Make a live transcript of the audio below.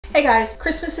Hey guys,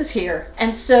 Christmas is here,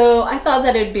 and so I thought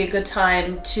that it'd be a good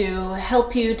time to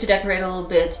help you to decorate a little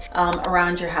bit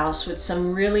around your house with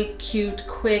some really cute,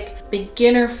 quick,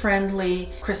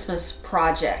 beginner-friendly Christmas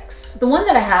projects. The one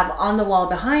that I have on the wall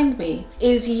behind me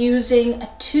is using a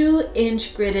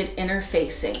 2-inch gridded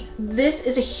interfacing. This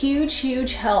is a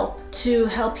huge help to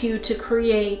help you to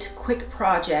create quick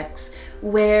projects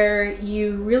where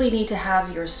you really need to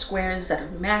have your squares that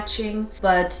are matching,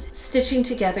 but stitching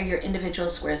together your individual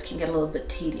squares can get a little bit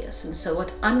tedious. And so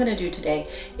what I'm going to do today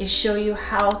is show you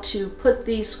how to put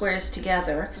these squares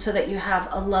together so that you have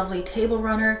a lovely table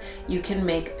runner. You can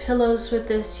make pillows with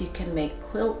this, you can make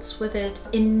quilts with it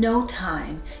in no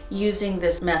time using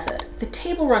this method. The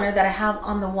table runner that I have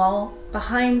on the wall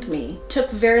behind me took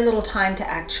very little time to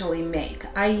actually make.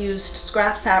 I used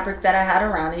scrap fabric that I had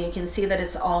around, and you can see that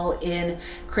it's all in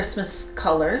Christmas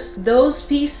colors. Those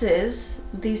pieces,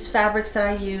 these fabrics that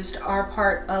I used, are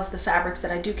part of the fabrics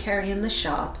that I do carry in the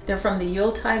shop. They're from the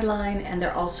Yuletide line, and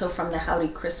they're also from the Howdy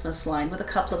Christmas line with a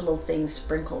couple of little things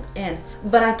sprinkled in.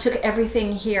 But I took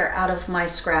everything here out of my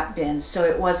scrap bin, so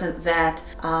it wasn't that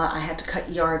I had to cut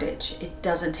yardage. It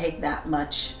doesn't take that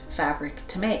much fabric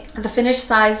to make. The finished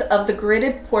size of the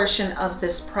gridded portion of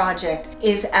this project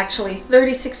is actually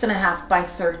 36.5 by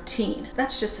 13.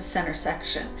 That's just the center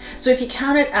section. So if you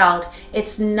count it out,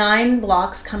 it's 9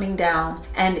 blocks coming down,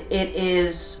 and it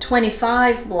is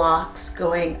 25 blocks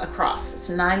going across. It's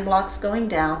 9 blocks going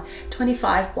down,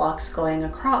 25 blocks going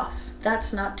across.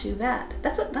 That's not too bad.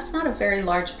 That's not a very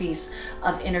large piece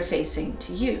of interfacing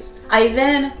to use. I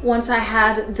then, once I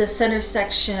had the center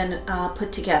section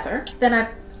put together, then I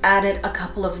added a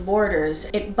couple of borders.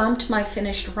 It bumped my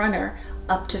finished runner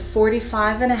up to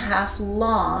 45.5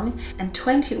 long and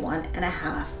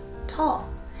 21.5 tall.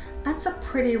 That's a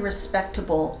pretty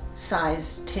respectable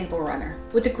sized table runner.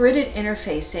 With the gridded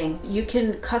interfacing, you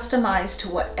can customize to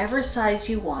whatever size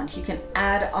you want. You can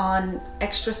add on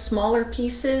extra smaller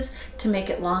pieces to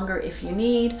make it longer if you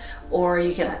need, or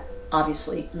you can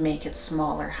obviously make it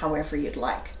smaller however you'd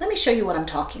like. Let me show you what I'm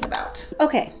talking about.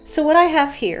 Okay, so what I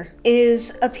have here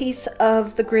is a piece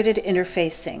of the gridded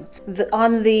interfacing.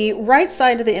 On the right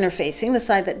side of the interfacing, the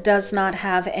side that does not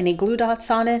have any glue dots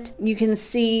on it, you can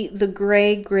see the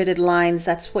gray gridded lines.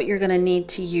 That's what you're going to need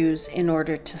to use in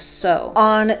order to sew.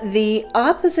 On the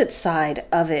opposite side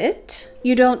of it,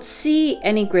 you don't see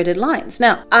any gridded lines.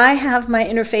 Now, I have my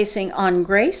interfacing on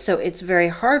gray, so it's very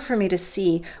hard for me to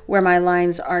see where my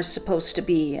lines are supposed to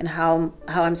be and how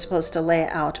I'm supposed to lay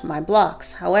out my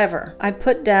blocks. However, I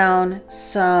put down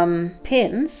some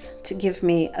pins to give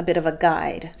me a bit of a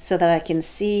guide so that I can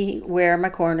see where my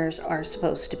corners are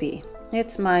supposed to be.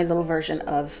 It's my little version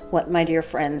of what my dear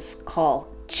friends call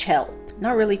chelp.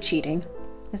 Not really cheating.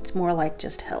 It's more like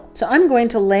just help. So I'm going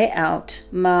to lay out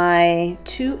my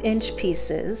 2-inch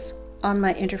pieces on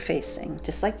my interfacing,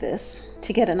 just like this,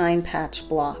 to get a 9-patch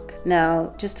block.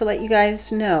 Now, just to let you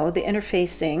guys know, the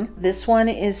interfacing, this one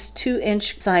is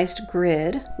 2-inch sized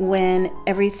grid. When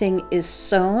everything is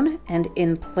sewn and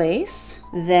in place,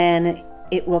 then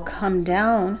it will come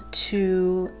down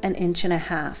to 1.5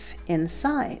 inches in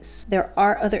size. There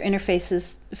are other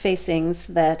interfacings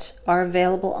that are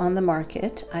available on the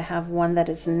market. I have one that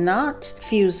is not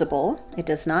fusible. It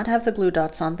does not have the glue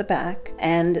dots on the back,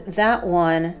 and that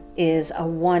one is a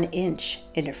 1-inch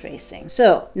interfacing.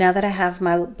 So now that I have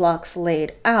my blocks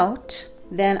laid out,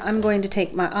 then I'm going to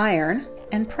take my iron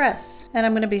and press. And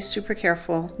I'm going to be super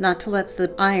careful not to let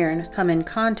the iron come in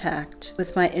contact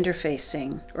with my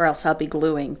interfacing, or else I'll be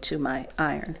gluing to my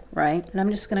iron, right? And I'm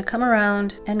just going to come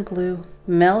around and glue.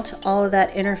 Melt all of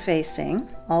that interfacing,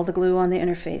 all the glue on the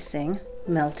interfacing,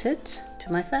 melt it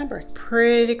to my fabric.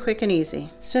 Pretty quick and easy.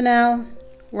 So now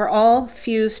we're all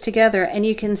fused together, and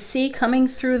you can see coming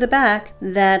through the back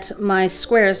that my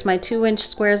squares, my 2-inch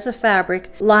squares of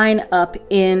fabric, line up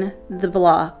in the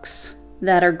blocks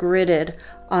that are gridded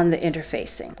on the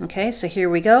interfacing. Okay, so here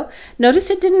we go. Notice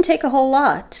it didn't take a whole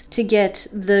lot to get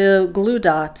the glue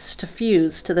dots to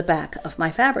fuse to the back of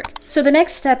my fabric. So the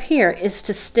next step here is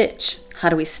to stitch. How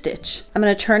do we stitch? I'm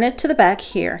going to turn it to the back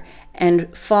here,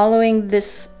 and following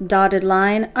this dotted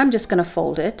line, I'm just going to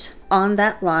fold it on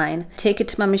that line, take it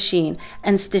to my machine,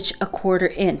 and stitch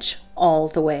 1/4 inch all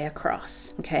the way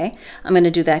across. Okay, I'm going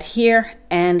to do that here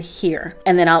and here,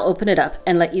 and then I'll open it up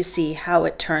and let you see how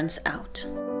it turns out.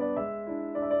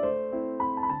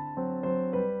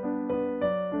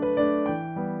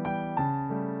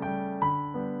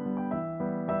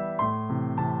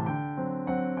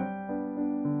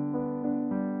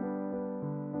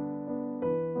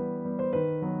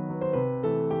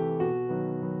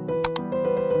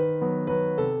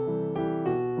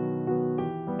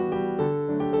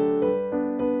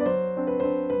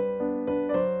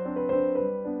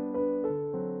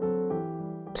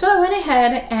 went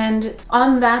ahead and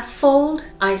on that fold,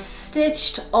 I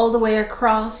stitched all the way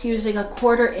across using a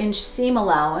 1/4 inch seam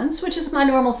allowance, which is my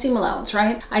normal seam allowance,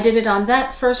 right? I did it on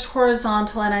that first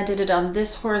horizontal and I did it on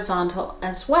this horizontal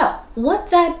as well.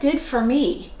 What that did for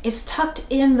me is tucked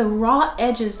in the raw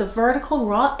edges, the vertical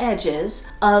raw edges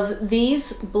of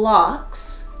these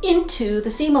blocks into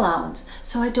the seam allowance,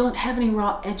 so I don't have any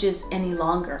raw edges any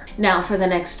longer. Now for the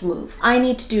next move, I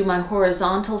need to do my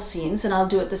horizontal seams, and I'll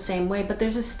do it the same way, but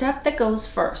there's a step that goes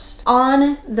first.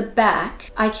 On the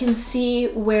back, I can see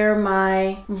where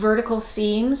my vertical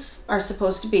seams are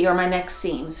supposed to be, or my neck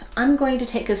seams. I'm going to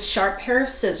take a sharp pair of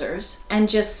scissors and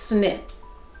just snip,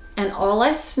 and all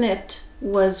I snipped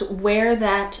was where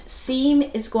that seam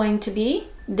is going to be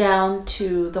down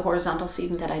to the horizontal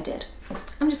seam that I did.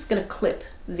 I'm just gonna clip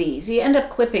these. You end up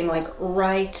clipping like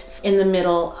right in the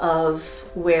middle of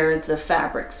where the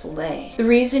fabrics lay. The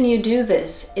reason you do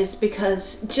this is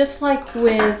because just like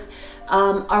with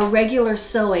our regular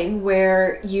sewing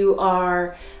where you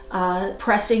are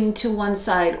pressing to one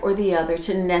side or the other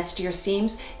to nest your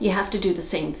seams, you have to do the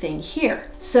same thing here.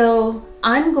 So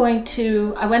I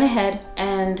went ahead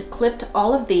and clipped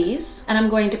all of these and I'm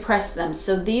going to press them.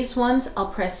 So these ones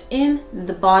I'll press in,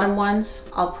 the bottom ones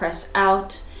I'll press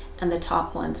out, and the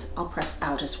top ones I'll press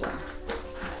out as well.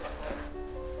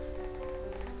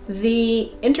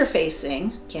 The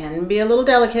interfacing can be a little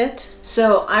delicate,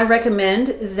 so I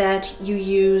recommend that you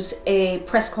use a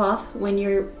press cloth when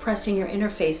you're pressing your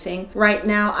interfacing. Right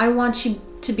now, I want you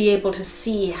to be able to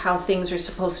see how things are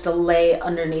supposed to lay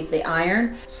underneath the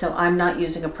iron, so I'm not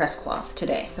using a press cloth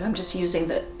today, but I'm just using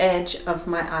the edge of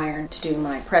my iron to do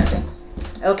my pressing.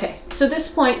 Okay, so at this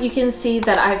point you can see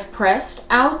that I've pressed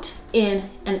out, in,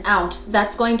 and out.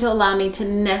 That's going to allow me to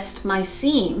nest my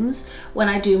seams when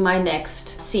I do my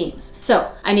next seams.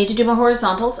 So I need to do my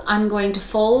horizontals. I'm going to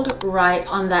fold right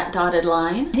on that dotted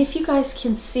line. And if you guys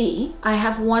can see, I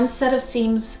have one set of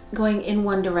seams going in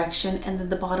one direction and then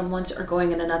the bottom ones are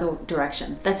going in another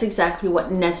direction. That's exactly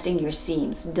what nesting your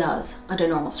seams does under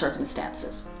normal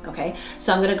circumstances. Okay,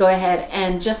 so I'm going to go ahead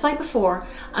and just like before,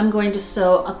 I'm going to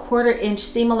sew a 1/4 inch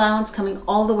seam allowance coming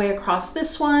all the way across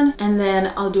this one, and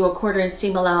then I'll do a 1/4 inch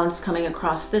seam allowance coming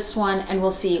across this one, and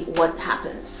we'll see what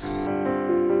happens.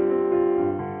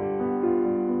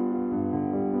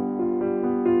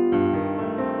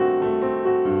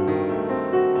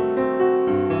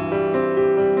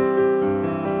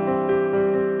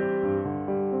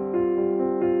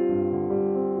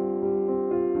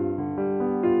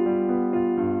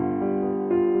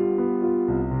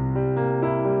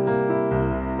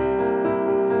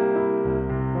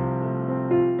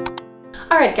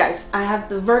 Alright guys, I have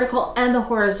the vertical and the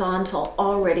horizontal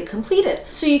already completed.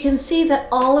 So you can see that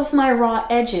all of my raw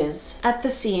edges at the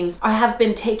seams have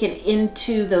been taken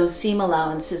into those seam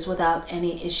allowances without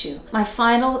any issue. My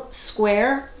final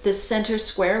square, this center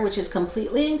square, which is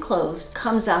completely enclosed,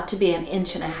 comes out to be 1.5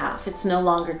 inches. It's no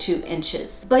longer 2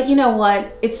 inches. But you know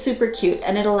what? It's super cute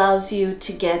and it allows you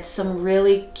to get some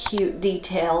really cute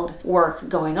detailed work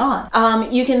going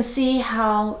on. You can see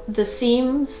how the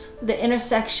seams, the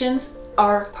intersections,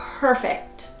 are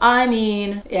perfect. I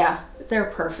mean, yeah,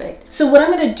 they're perfect. So what I'm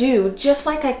going to do, just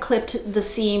like I clipped the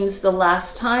seams the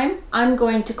last time, I'm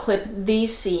going to clip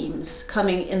these seams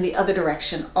coming in the other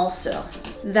direction also.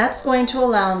 That's going to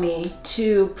allow me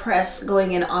to press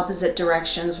going in opposite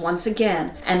directions once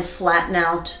again and flatten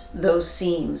out those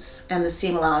seams, and the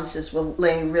seam allowances will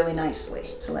lay really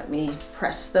nicely. So let me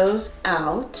press those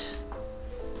out.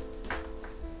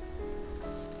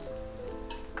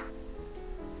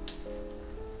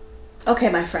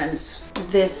 Okay, my friends,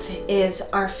 this is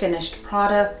our finished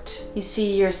product. You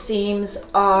see your seams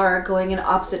are going in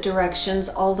opposite directions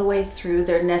all the way through.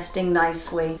 They're nesting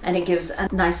nicely and it gives a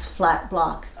nice flat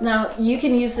block. Now you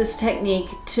can use this technique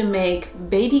to make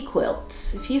baby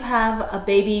quilts. If you have a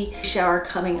baby shower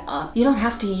coming up, you don't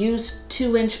have to use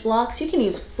 2-inch blocks. You can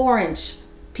use 4-inch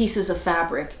pieces of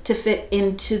fabric to fit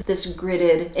into this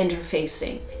gridded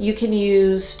interfacing. You can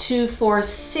use 2, 4,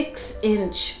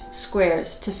 6-inch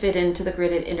squares to fit into the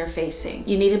gridded interfacing.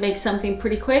 You need to make something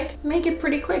pretty quick, make it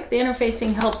pretty quick. The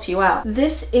interfacing helps you out.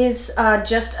 This is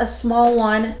just a small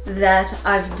one that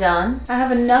I've done. I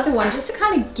have another one just to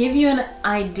kind of give you an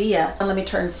idea. Let me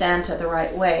turn Santa the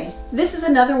right way. This is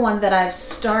another one that I've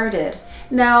started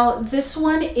Now this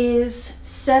one is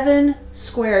 7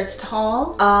 squares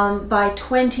tall by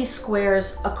 20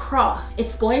 squares across.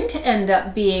 It's going to end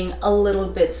up being a little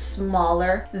bit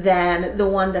smaller than the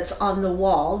one that's on the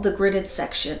wall, the gridded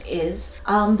section is,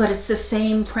 but it's the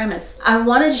same premise. I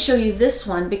wanted to show you this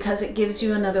one because it gives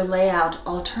you another layout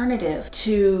alternative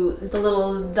to the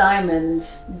little diamond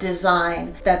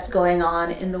design that's going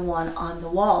on in the one on the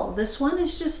wall. This one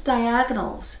is just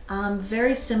diagonals,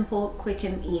 very simple, quick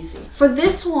and easy. For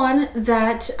this one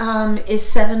that is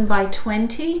 7 by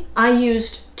 20, I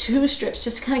used 2 strips,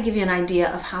 just to kind of give you an idea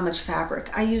of how much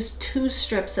fabric. I used 2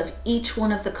 strips of each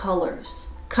one of the colors,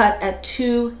 cut at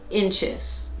 2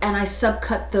 inches. And I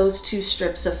subcut those 2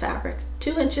 strips of fabric,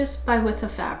 2 inches by width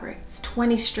of fabric. It's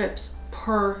 20 strips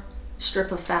per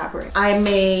strip of fabric. I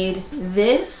made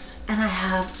this, and I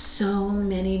have so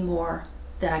many more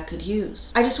that I could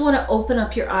use. I just want to open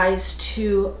up your eyes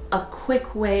to a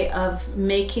quick way of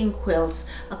making quilts,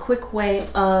 a quick way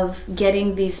of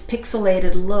getting these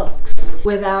pixelated looks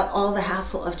without all the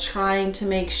hassle of trying to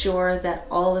make sure that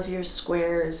all of your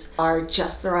squares are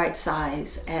just the right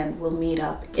size and will meet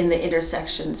up in the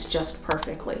intersections just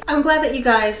perfectly. I'm glad that you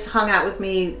guys hung out with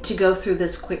me to go through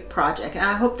this quick project, and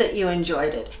I hope that you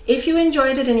enjoyed it. If you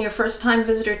enjoyed it and you're a first-time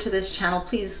visitor to this channel,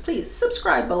 please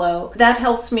subscribe below. That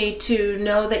helps me to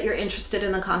know that you're interested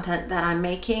in the content that I'm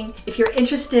making. If you're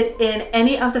interested in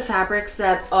any of the fabrics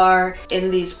that are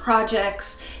in these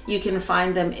projects, you can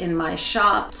find them in my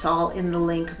shop. It's all in the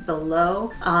link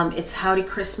below. It's Howdy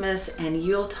Christmas and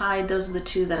Yuletide. Those are the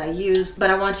 2 that I used.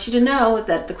 But I want you to know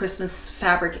that the Christmas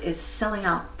fabric is selling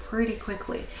out pretty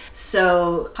quickly.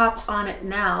 So hop on it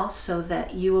now so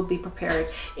that you will be prepared.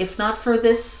 If not for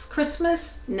this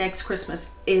Christmas, next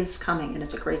Christmas is coming, and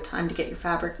it's a great time to get your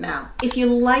fabric now. If you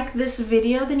like this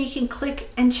video, then you can click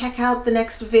and check out the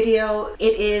next video.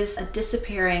 It is a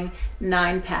disappearing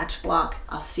 9-patch block.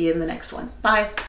 I'll see you in the next one. Bye.